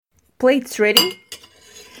Plates ready?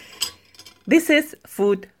 This is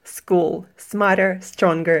Food School, Smarter,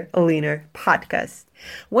 Stronger, Leaner podcast.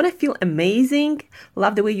 Want to feel amazing,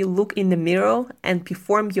 love the way you look in the mirror, and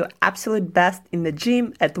perform your absolute best in the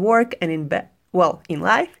gym, at work, and in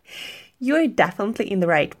life? You're definitely in the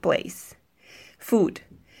right place. Food.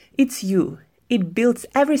 It's you. It builds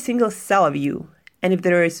every single cell of you. And if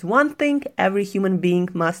there is one thing every human being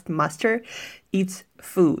must master, it's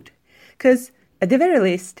food. Because at the very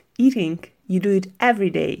least, eating, you do it every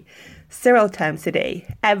day, several times a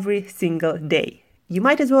day, every single day. You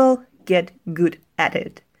might as well get good at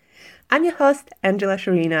it. I'm your host, Angela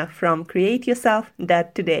Sharina from Create Yourself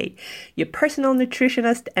That Today, your personal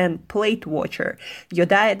nutritionist and plate watcher, your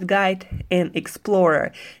diet guide and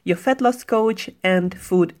explorer, your fat loss coach and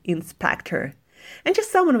food inspector. And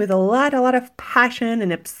just someone with a lot of passion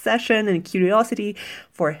and obsession and curiosity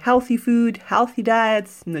for healthy food, healthy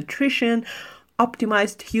diets, nutrition,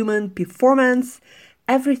 optimized human performance,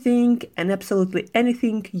 everything and absolutely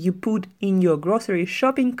anything you put in your grocery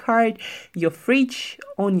shopping cart, your fridge,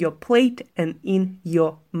 on your plate, and in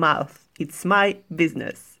your mouth. It's my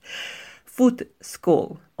business. Food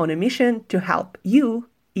School, on a mission to help you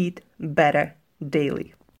eat better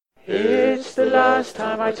daily. It's the last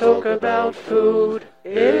time I talk about food.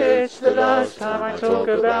 It's the last time I talk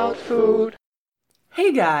about food.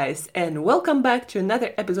 Hey guys, and welcome back to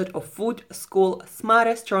another episode of Food School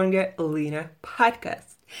Smarter, Stronger, Leaner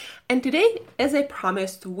podcast. And today, as I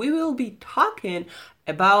promised, we will be talking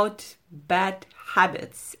about bad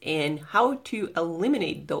habits and how to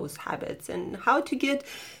eliminate those habits and how to get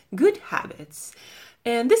good habits.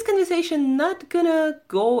 And this conversation not gonna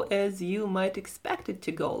go as you might expect it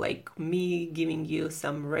to go, like me giving you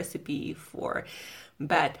some recipe for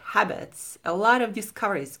bad habits. A lot of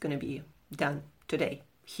discovery is gonna be done today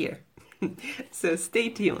here. So stay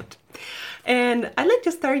tuned. And I'd like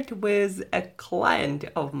to start with a client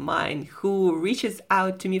of mine who reaches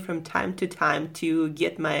out to me from time to time to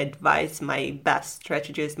get my advice, my best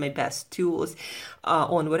strategies, my best tools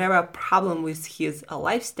on whatever problem with his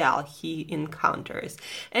lifestyle he encounters.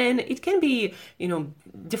 And it can be,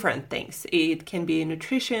 different things. It can be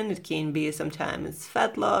nutrition, it can be sometimes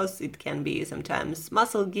fat loss, it can be sometimes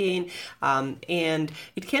muscle gain, and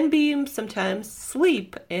it can be sometimes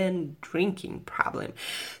sleep and drinking problem.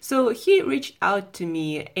 So he reached out to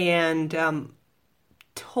me and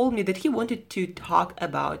told me that he wanted to talk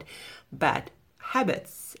about bad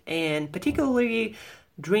habits and particularly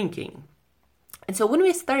drinking. And so when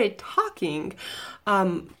we started talking,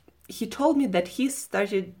 he told me that he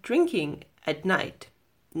started drinking at night.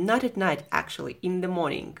 Not at night, actually, in the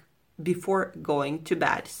morning before going to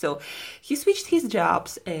bed. So he switched his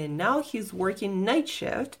jobs and now he's working night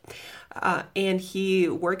shift and he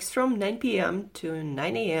works from 9 p.m. to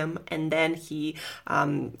 9 a.m. and then he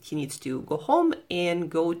needs to go home and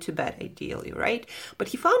go to bed ideally, right? But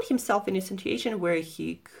he found himself in a situation where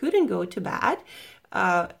he couldn't go to bed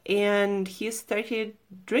and he started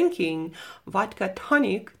drinking vodka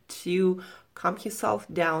tonic to calm himself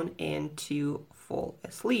down and to fall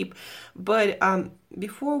asleep. But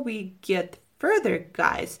before we get further,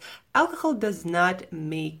 guys, alcohol does not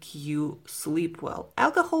make you sleep well.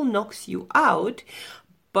 Alcohol knocks you out,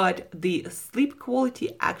 but the sleep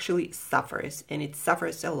quality actually suffers, and it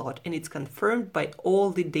suffers a lot, and it's confirmed by all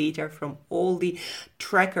the data from all the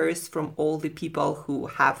trackers, from all the people who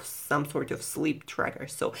have some sort of sleep tracker.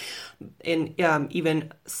 So, and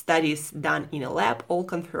even studies done in a lab all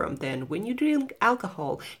confirm that when you drink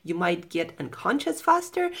alcohol, you might get unconscious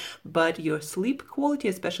faster, but your sleep quality,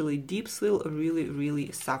 especially deep sleep,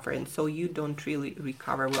 really suffer, and so you don't really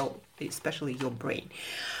recover well, especially your brain.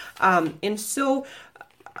 And so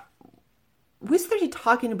we started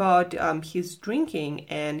talking about his drinking,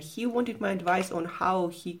 and he wanted my advice on how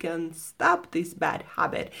he can stop this bad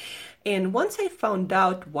habit. And once I found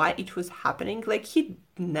out why it was happening, like he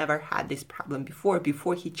never had this problem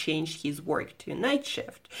before he changed his work to a night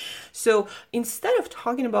shift. So instead of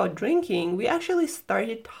talking about drinking, we actually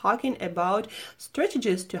started talking about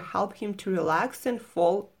strategies to help him to relax and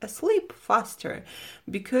fall asleep faster.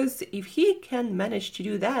 Because if he can manage to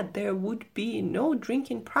do that, there would be no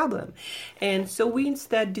drinking problem. And so we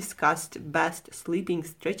instead discussed best sleeping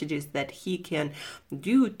strategies that he can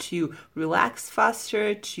do to relax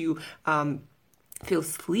faster, to feel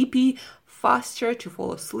sleepy faster, to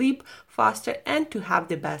fall asleep faster, and to have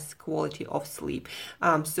the best quality of sleep.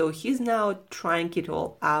 So he's now trying it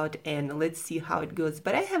all out, and let's see how it goes.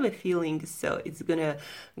 But I have a feeling so it's gonna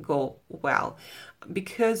go well.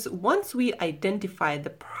 Because once we identify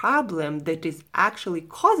the problem that is actually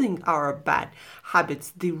causing our bad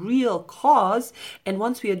habits, the real cause, and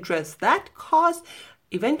once we address that cause,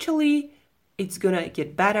 eventually it's gonna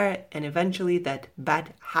get better, and eventually that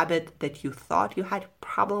bad habit that you thought you had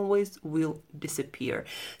problem with will disappear.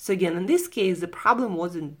 So again, in this case, the problem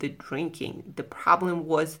wasn't the drinking. The problem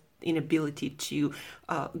was inability to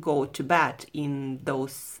go to bed in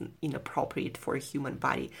those inappropriate for a human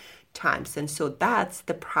body times. And so that's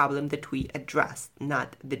the problem that we addressed,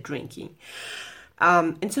 not the drinking.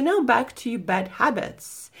 And so now back to bad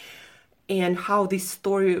habits and how this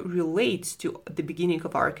story relates to the beginning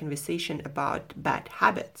of our conversation about bad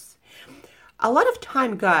habits. A lot of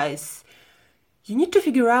time, guys, you need to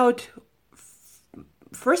figure out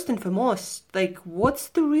first and foremost, like, what's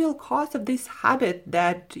the real cause of this habit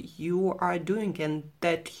that you are doing and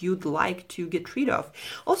that you'd like to get rid of.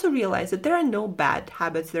 Also realize that there are no bad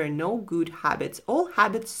habits, there are no good habits. All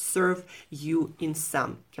habits serve you in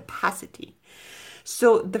some capacity.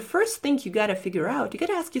 So the first thing you gotta figure out, you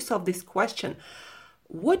gotta ask yourself this question: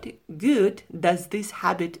 what good does this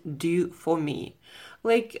habit do for me?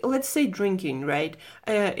 Like, let's say drinking, right?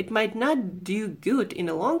 It might not do good in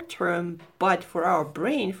the long term, but for our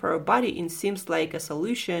brain, for our body, it seems like a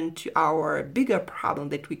solution to our bigger problem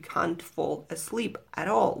that we can't fall asleep at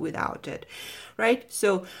all without it, right?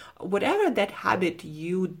 So whatever that habit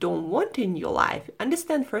you don't want in your life,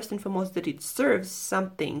 understand first and foremost that it serves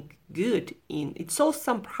something good it solves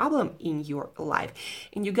some problem in your life,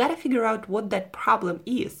 and you got to figure out what that problem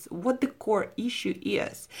is, what the core issue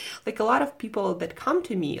is. Like, a lot of people that come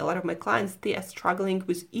to me, a lot of my clients, they are struggling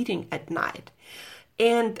with eating at night,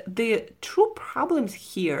 and the true problems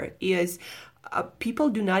here is people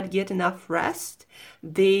do not get enough rest,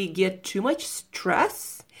 they get too much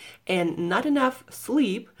stress and not enough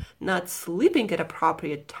sleep, not sleeping at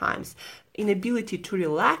appropriate times, inability to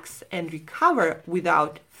relax and recover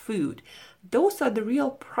without food. Those are the real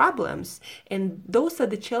problems, and those are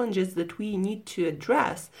the challenges that we need to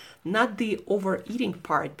address, not the overeating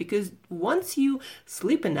part. Because once you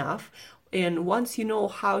sleep enough and once you know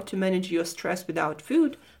how to manage your stress without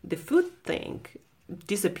food, the food thing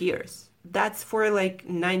disappears. That's for like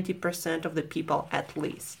 90% of the people at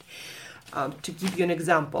least. To give you an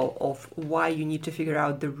example of why you need to figure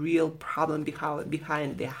out the real problem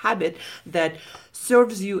behind the habit that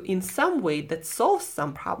serves you in some way, that solves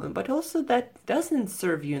some problem, but also that doesn't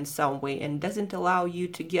serve you in some way and doesn't allow you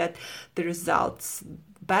to get the results,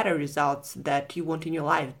 better results that you want in your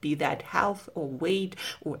life, be that health or weight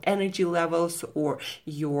or energy levels or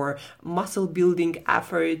your muscle building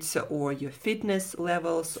efforts or your fitness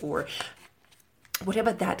levels or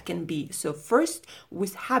whatever that can be. So first,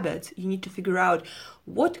 with habits, you need to figure out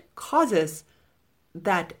what causes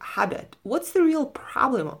that habit. What's the real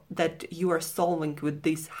problem that you are solving with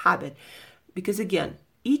this habit? Because again,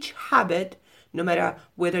 each habit, no matter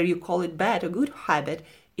whether you call it bad or good habit,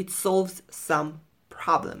 it solves some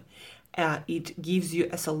problem. It gives you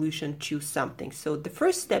a solution to something. So the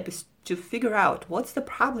first step is to figure out what's the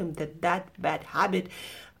problem that bad habit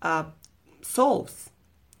solves.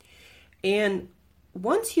 And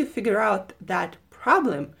once you figure out that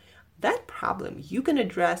problem you can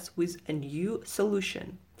address with a new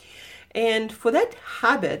solution. And for that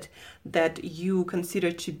habit that you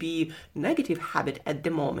consider to be negative habit at the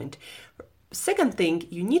moment, second thing,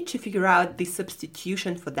 you need to figure out the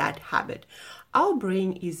substitution for that habit. Our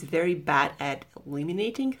brain is very bad at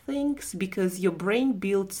eliminating things because your brain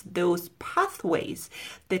builds those pathways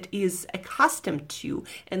that is accustomed to,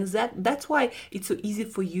 and that's why it's so easy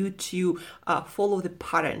for you to follow the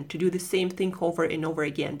pattern, to do the same thing over and over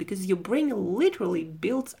again, because your brain literally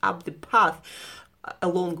builds up the path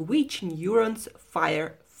along which neurons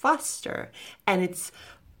fire faster, and it's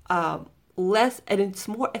it's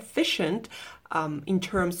more efficient in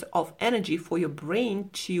terms of energy for your brain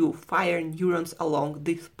to fire neurons along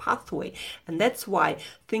this pathway. And that's why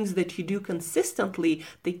things that you do consistently,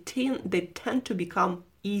 they tend to become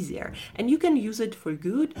easier. And you can use it for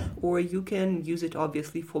good, or you can use it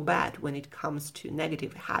obviously for bad when it comes to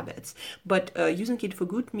negative habits. But using it for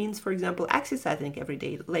good means, for example, exercising every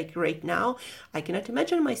day. Like right now, I cannot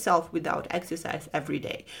imagine myself without exercise every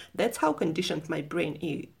day. That's how conditioned my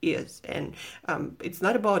brain is. And it's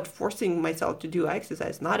not about forcing myself to do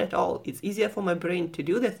exercise, not at all. It's easier for my brain to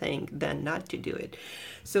do the thing than not to do it.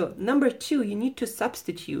 So number 2, you need to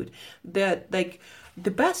substitute that, like,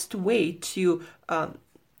 the best way to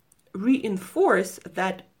reinforce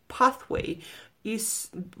that pathway is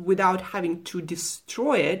without having to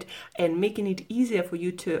destroy it and making it easier for you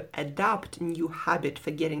to adopt a new habit,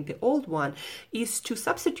 forgetting the old one, is to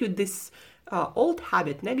substitute this old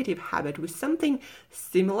habit, negative habit, with something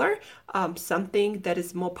similar, something that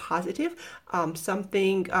is more positive,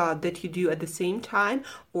 something that you do at the same time,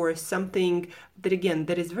 or something that, again,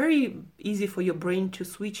 that is very easy for your brain to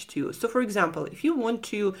switch to. So for example, if you want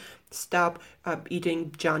to stop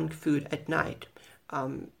eating junk food at night,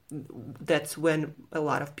 that's when a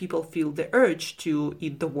lot of people feel the urge to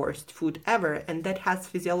eat the worst food ever, and that has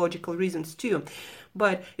physiological reasons too.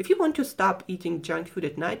 But if you want to stop eating junk food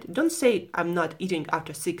at night, don't say I'm not eating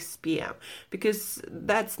after 6 p.m. because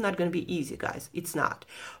that's not going to be easy, guys. It's not.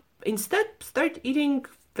 Instead, start eating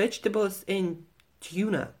vegetables and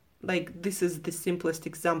tuna. Like, this is the simplest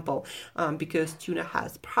example, because tuna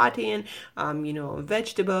has protein,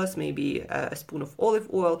 vegetables, maybe a spoon of olive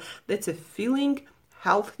oil. That's a filling,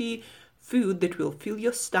 healthy food that will fill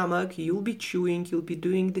your stomach. You'll be chewing, you'll be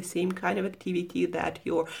doing the same kind of activity that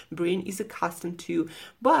your brain is accustomed to,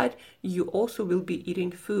 but you also will be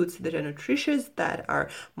eating foods that are nutritious, that are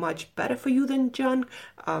much better for you than junk,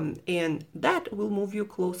 and that will move you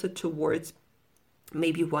closer towards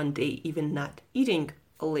maybe one day even not eating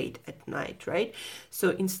late at night, right?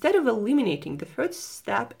 So instead of eliminating, the first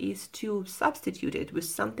step is to substitute it with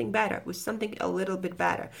something better, with something a little bit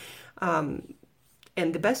better.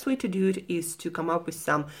 And the best way to do it is to come up with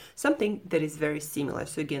something that is very similar.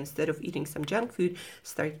 So again, instead of eating some junk food,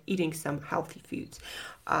 start eating some healthy foods.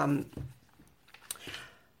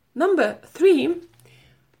 Number 3,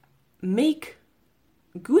 make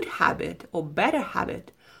good habit or better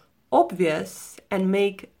habit obvious, and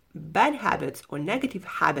make bad habits or negative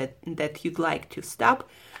habit that you'd like to stop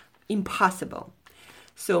impossible.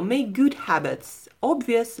 So make good habits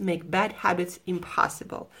obvious, make bad habits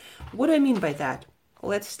impossible. What do I mean by that?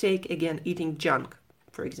 Let's take, again, eating junk,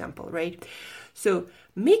 for example, right? So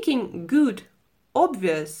making good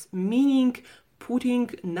obvious, meaning putting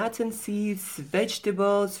nuts and seeds,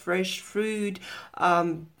 vegetables, fresh fruit,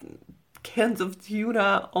 cans of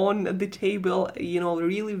tuna on the table,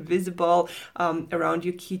 really visible around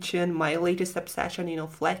your kitchen. My latest obsession,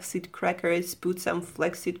 flaxseed crackers. Put some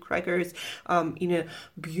flaxseed crackers in a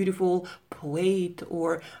beautiful plate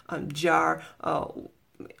or jar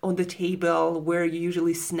on the table where you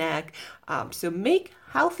usually snack. So make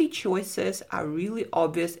healthy choices are really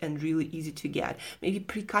obvious and really easy to get. Maybe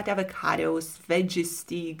pre-cut avocados, veggie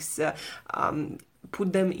sticks,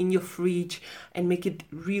 put them in your fridge and make it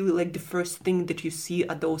really like the first thing that you see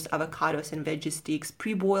are those avocados and veggie sticks.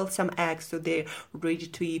 Pre-boil some eggs so they're ready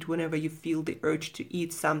to eat whenever you feel the urge to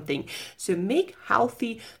eat something. So make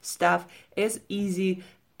healthy stuff as easy,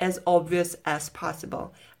 as obvious as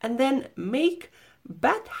possible. And then make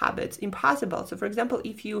bad habits impossible. So for example,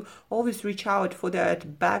 if you always reach out for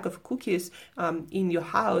that bag of cookies in your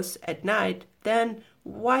house at night, then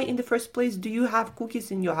why in the first place do you have cookies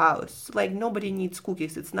in your house? Like, nobody needs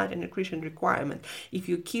cookies. It's not a nutrition requirement. If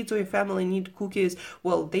your kids or your family need cookies,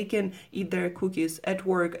 well, they can eat their cookies at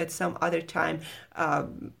work at some other time,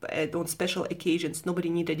 on special occasions. Nobody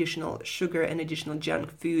needs additional sugar and additional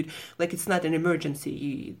junk food. Like, it's not an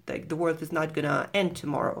emergency. Like, the world is not gonna end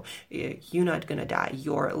tomorrow. You're not gonna die.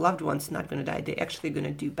 Your loved one's not gonna die. They're actually gonna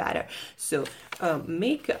do better. So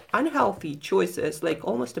make unhealthy choices like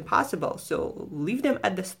almost impossible. So leave them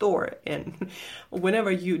at the store, and whenever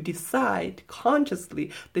you decide consciously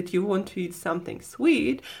that you want to eat something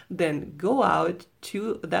sweet, then go out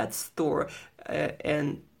to that store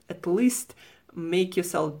and at least make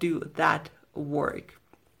yourself do that work.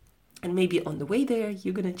 And maybe on the way there,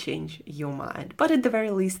 you're gonna change your mind, but at the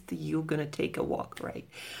very least, you're gonna take a walk, right?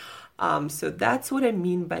 So that's what I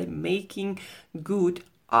mean by making good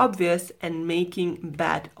obvious and making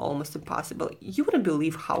bad almost impossible. You wouldn't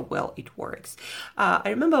believe how well it works. I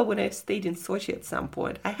remember when I stayed in Sochi at some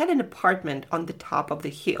point, I had an apartment on the top of the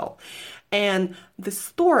hill, and the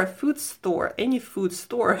store, any food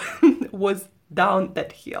store was down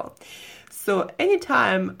that hill. So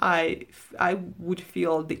anytime I would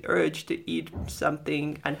feel the urge to eat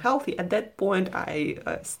something unhealthy, at that point I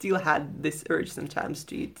still had this urge sometimes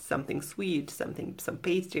to eat something sweet, some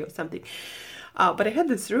pastry or something. But I had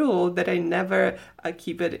this rule that I never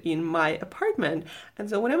keep it in my apartment. And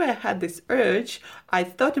so whenever I had this urge, I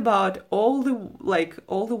thought about all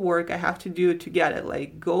the work I have to do to get it,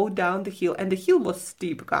 like go down the hill. And the hill was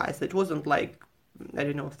steep, guys. It wasn't like,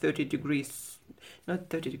 30 degrees, not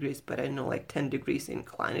 30 degrees, but 10 degrees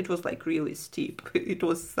incline. It was like really steep. It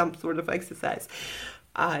was some sort of exercise.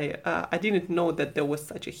 I didn't know that there was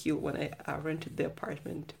such a hill when I rented the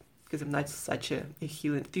apartment because I'm not such a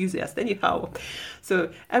huge enthusiast anyhow. So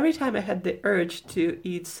every time I had the urge to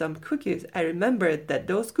eat some cookies, I remembered that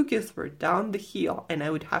those cookies were down the hill, and I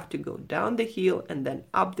would have to go down the hill and then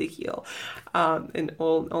up the hill.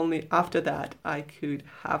 Only after that I could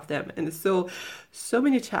have them. And so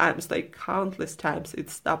many times, like countless times, it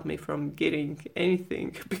stopped me from getting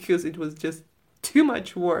anything because it was just too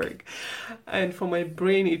much work. And for my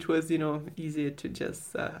brain, it was, easier to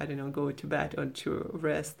just, go to bed or to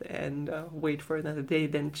rest and wait for another day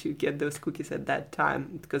than to get those cookies at that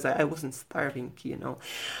time, because I wasn't starving.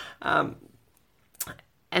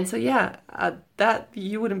 And so, that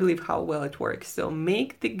you wouldn't believe how well it works. So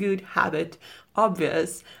make the good habit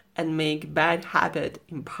obvious and make bad habit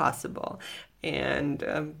impossible. And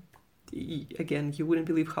again, you wouldn't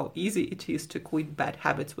believe how easy it is to quit bad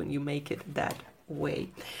habits when you make it that way.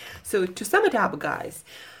 So to sum it up, guys,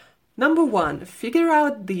 number one, figure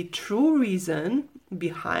out the true reason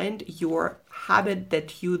behind your habit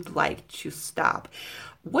that you'd like to stop.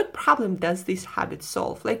 What problem does this habit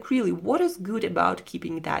solve? Like, really, what is good about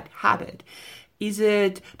keeping that habit?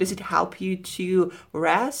 Does it help you to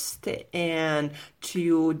rest and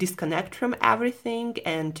to disconnect from everything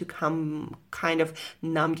and to kind of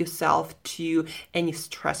numb yourself to any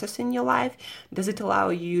stresses in your life? Does it allow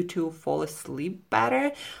you to fall asleep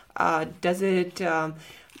better? Does it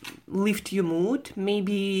lift your mood?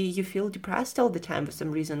 Maybe you feel depressed all the time for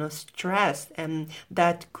some reason or stressed, and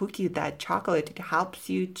that cookie, that chocolate, it helps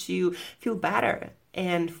you to feel better.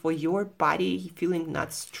 And for your body feeling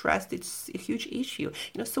not stressed, it's a huge issue.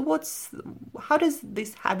 So how does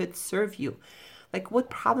this habit serve you? Like, what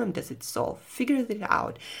problem does it solve? Figure it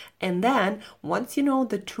out. And then once you know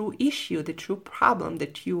the true issue, the true problem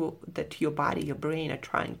that your body, your brain are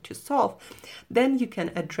trying to solve, then you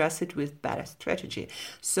can address it with better strategy.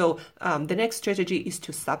 So the next strategy is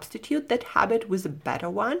to substitute that habit with a better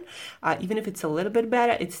one. Even if it's a little bit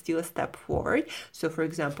better, it's still a step forward. So for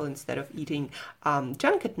example, instead of eating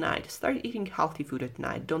junk at night, start eating healthy food at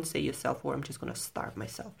night. Don't say yourself, or I'm just going to starve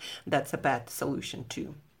myself. That's a bad solution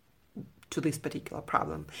too to this particular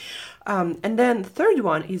problem. And then third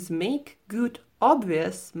one is make good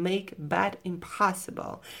obvious, make bad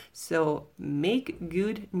impossible. So make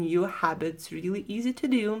good new habits really easy to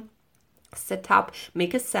do.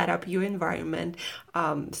 Make a setup your environment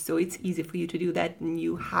so it's easy for you to do that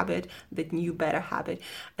new habit, that new better habit,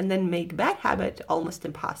 and then make bad habit almost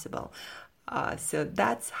impossible. So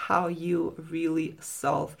that's how you really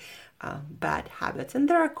solve bad habits. And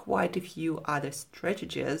there are quite a few other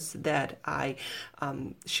strategies that I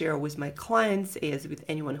share with my clients, as with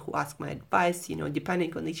anyone who asks my advice.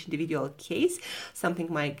 Depending on each individual case,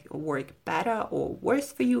 something might work better or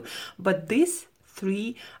worse for you. But these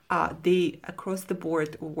three, they across the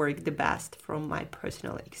board work the best from my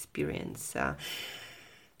personal experience.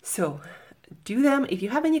 So do them. If you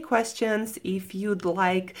have any questions, if you'd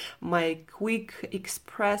like my quick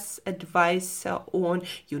express advice on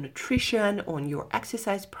your nutrition, on your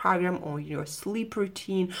exercise program, on your sleep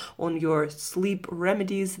routine, on your sleep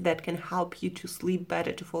remedies that can help you to sleep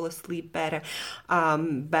better, to fall asleep better,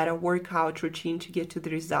 better workout routine to get to the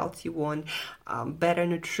results you want, better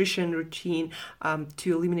nutrition routine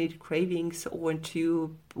to eliminate cravings, or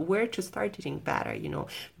to where to start eating better.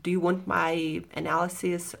 Do you want my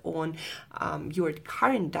analysis on your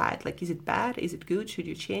current diet? Like, is it bad? Is it good? Should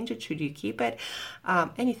you change it? Should you keep it?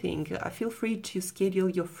 Anything. Feel free to schedule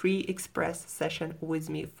your free express session with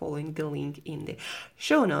me following the link in the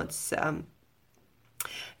show notes.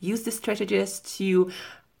 Use the strategies to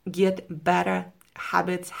get better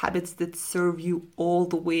habits that serve you all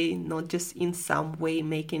the way, not just in some way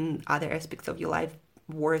making other aspects of your life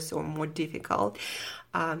worse or more difficult.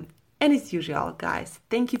 And as usual, guys,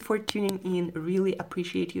 thank you for tuning in. Really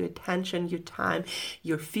appreciate your attention, your time,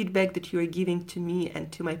 your feedback that you are giving to me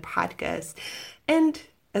and to my podcast. And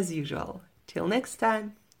as usual, till next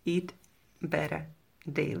time, eat better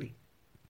daily.